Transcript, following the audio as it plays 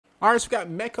All right, so we got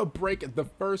Mecha Break, the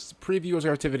first preview of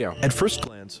our video. At first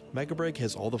glance, Mecha Break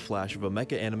has all the flash of a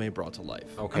mecha anime brought to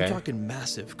life. Okay. I'm talking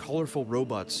massive, colorful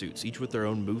robot suits, each with their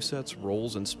own movesets,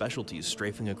 roles, and specialties,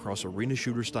 strafing across arena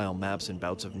shooter-style maps and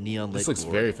bouts of neon-lit This looks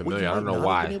glory. very familiar. I don't know What you might not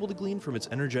why. have been able to glean from its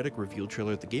energetic reveal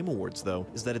trailer at the Game Awards, though,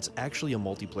 is that it's actually a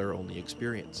multiplayer-only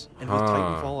experience. And with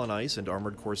Titanfall on ice and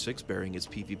Armored Core 6 bearing its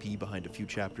PvP behind a few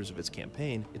chapters of its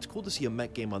campaign, it's cool to see a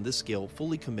mech game on this scale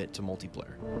fully commit to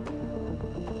multiplayer.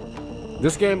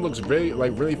 This game looks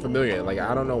really familiar. Like,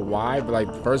 I don't know why, but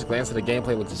like first glance at the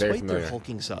gameplay looks very Despite familiar. their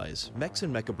hulking size, mechs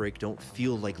in Mecha Break don't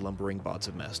feel like lumbering bots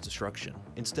of mass destruction.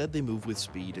 Instead, they move with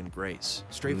speed and grace,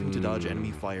 strafing to dodge enemy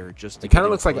fire just to It kind get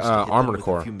of looks like close to hit them Armored with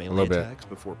Core a few a melee little bit. attacks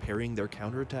before parrying their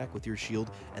counterattack with your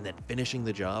shield, and then finishing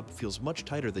the job feels much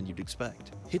tighter than you'd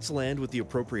expect. Hits land with the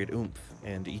appropriate oomph,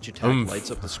 and each attack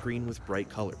lights up the screen with bright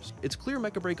colors. It's clear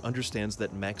Mecha Break understands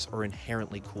that mechs are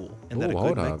inherently cool, and that a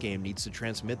good mech game needs to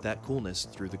transmit that coolness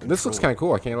through the controller. This looks kind of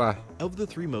cool, I can't lie. Of the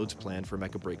 3 modes planned for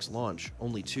Mecha Break's launch,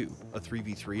 only 2, a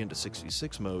 3v3 and a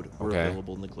 6v6 mode, were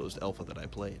available in the closed alpha that I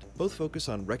played. Both focus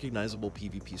on recognizable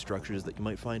PvP structures that you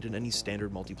might find in any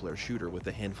standard multiplayer shooter with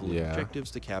a handful of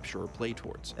objectives to capture or play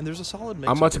towards. And there's a solid mix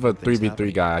I'm much of a different things 3v3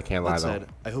 happening. guy, I can't lie That though. said,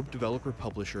 I hope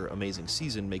developer-publisher Amazing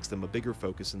Season makes them a bigger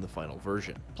focus in the final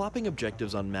version. Plopping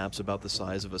objectives on maps about the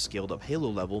size of a scaled-up Halo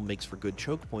level makes for good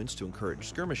choke points to encourage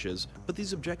skirmishes, but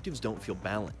these objectives don't feel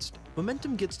balanced.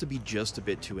 Momentum gets to be just a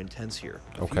bit too intense here.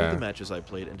 A few of the matches I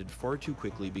played ended far too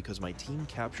quickly because my team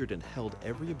captured and held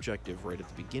every objective right at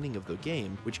the beginning of the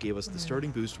game, which gave us the starting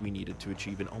boost we needed to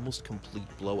achieve an almost complete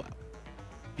blowout.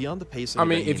 Beyond the pace of I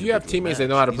mean, if you have teammates that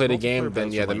know how to play the game,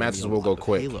 then yeah, the matches will go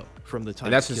quick. From the time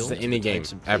And that's just any game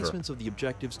ever. Placements of the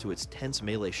objectives to its tense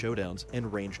melee showdowns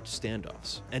and ranged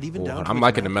standoffs, and even down to I'm its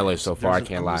liking the map melee types, so far, I there's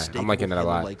an can't lie. I'm liking that a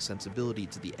lot. like sensibility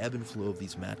to the ebb and flow of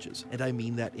these matches, and I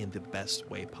mean that in the best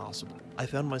way possible. I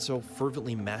found myself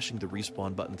fervently mashing the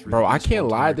respawn button through. Bro, the I respawn can't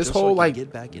lie. timer This just so whole I like could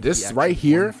get back into this the right action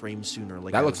here, one frame sooner,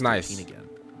 like that I looks was nice. 13 again.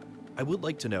 I would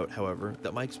like to note, however,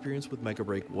 that my experience with Mecha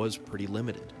Break was pretty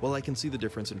limited. While I can see the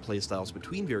difference in playstyles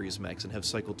between various mechs and have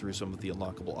cycled through some of the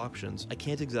unlockable options, I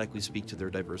can't exactly speak to their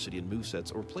diversity in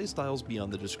movesets or playstyles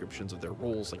beyond the descriptions of their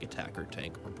roles like attacker,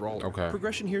 tank, or brawler.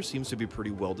 Progression here seems to be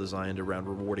pretty well designed around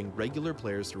rewarding regular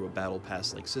players through a battle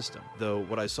pass-like system, though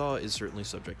what I saw is certainly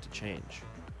subject to change.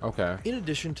 In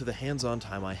addition to the hands-on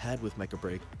time I had with Mecha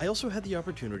Break, I also had the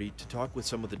opportunity to talk with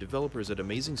some of the developers at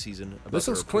Amazing Season about this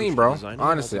their looks approach clean, to bro. designing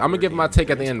Honestly, multiplayer I'm gonna give my games, take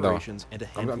their at the end though. inspirations, and a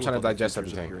I'm handful trying to of other digest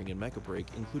features everything. appearing in Mecha Break,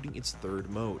 including its 3rd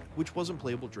mode, which wasn't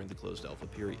playable during the closed alpha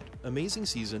period. Amazing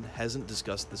Season hasn't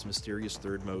discussed this mysterious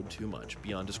 3rd mode too much,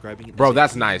 beyond describing it Bro, as a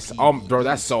that's nice. Bro,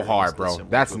 that's so hard, experience bro. similar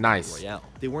That's to a nice. Battle Royale.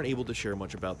 They weren't able to share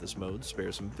much about this mode,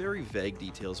 spare some very vague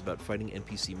details about fighting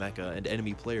NPC mecha and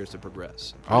enemy players to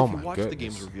progress. But if you watch the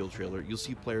game's reveal trailer, you'll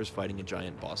see players fighting a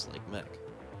giant boss-like mech.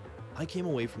 I came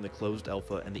away from the closed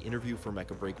alpha and the interview for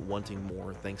Mecha Break wanting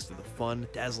more thanks to the fun,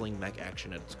 dazzling mech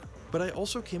action at its core. But I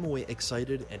also came away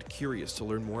excited and curious to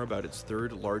learn more about its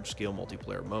 3rd large-scale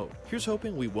multiplayer mode. Here's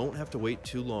hoping we won't have to wait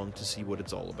too long to see what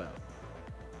it's all about.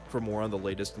 For more on the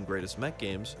latest and greatest mech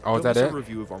games, is that it? a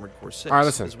review of Armored Core 6,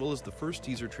 as well as the first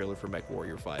teaser trailer for Mech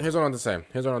Warrior 5. Here's what I want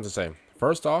to say.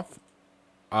 First off,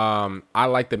 I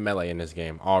like the melee in this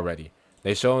game already.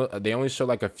 They only show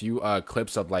like a few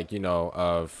clips of like, you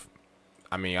know,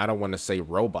 I mean, I don't want to say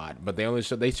robot, but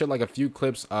they show like a few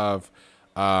clips of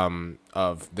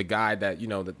the guy that, you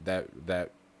know,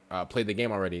 that played the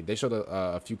game already. They showed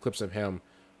a few clips of him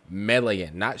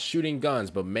meleeing, not shooting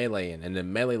guns, but meleeing, and the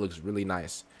melee looks really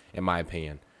nice in my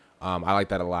opinion. I like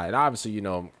that a lot. And obviously, you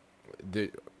know,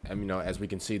 as we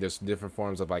can see, there's different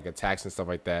forms of like attacks and stuff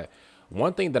like that.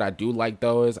 One thing that I do like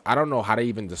though is I don't know how to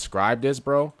even describe this,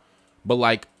 bro, but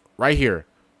like right here,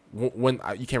 when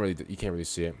you can't really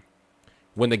see it.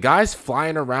 When the guy's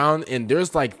flying around and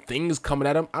there's like things coming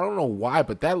at him, I don't know why,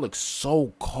 but that looks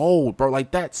so cold, bro.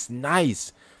 Like that's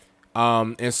nice.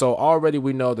 And so already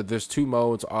we know that there's 2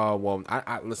 modes. Well,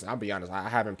 listen, I'll be honest, I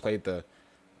haven't played the,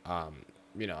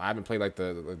 you know, I haven't played like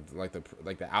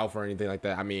the alpha or anything like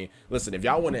that. I mean, listen, if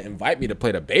y'all want to invite me to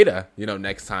play the beta, you know,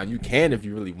 next time, you can if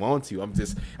you really want to.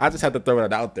 I just have to throw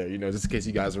it out there, you know, just in case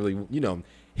you guys really, you know,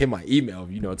 hit my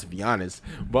email, you know, to be honest.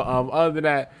 But other than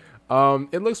that,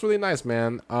 it looks really nice,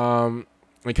 man.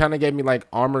 It kind of gave me like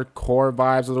Armored Core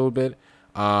vibes a little bit.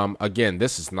 Again,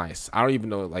 this is nice. I don't even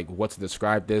know like what to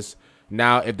describe this.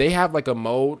 Now, if they have like a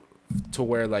mode to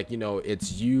where like, you know,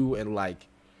 it's you and like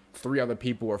 3 other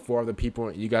people or 4 other people,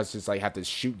 and you guys just like have to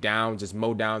shoot down, just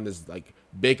mow down this like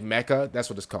big mecha. That's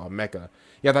what it's called, mecha.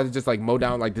 You have to just like mow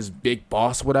down like this big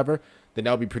boss, whatever. Then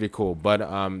that would be pretty cool. But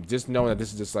just knowing that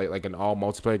this is just like an all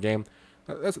multiplayer game,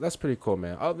 That's pretty cool,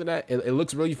 man. Other than that, it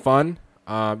looks really fun.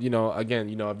 You know, again,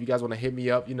 you know, if you guys want to hit me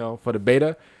up, you know, for the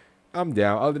beta, I'm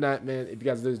down. Other than that, man, if you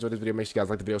guys did enjoy this video, make sure you guys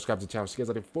like the video, subscribe to the channel. See you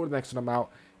guys later for the next one. I'm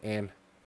out, and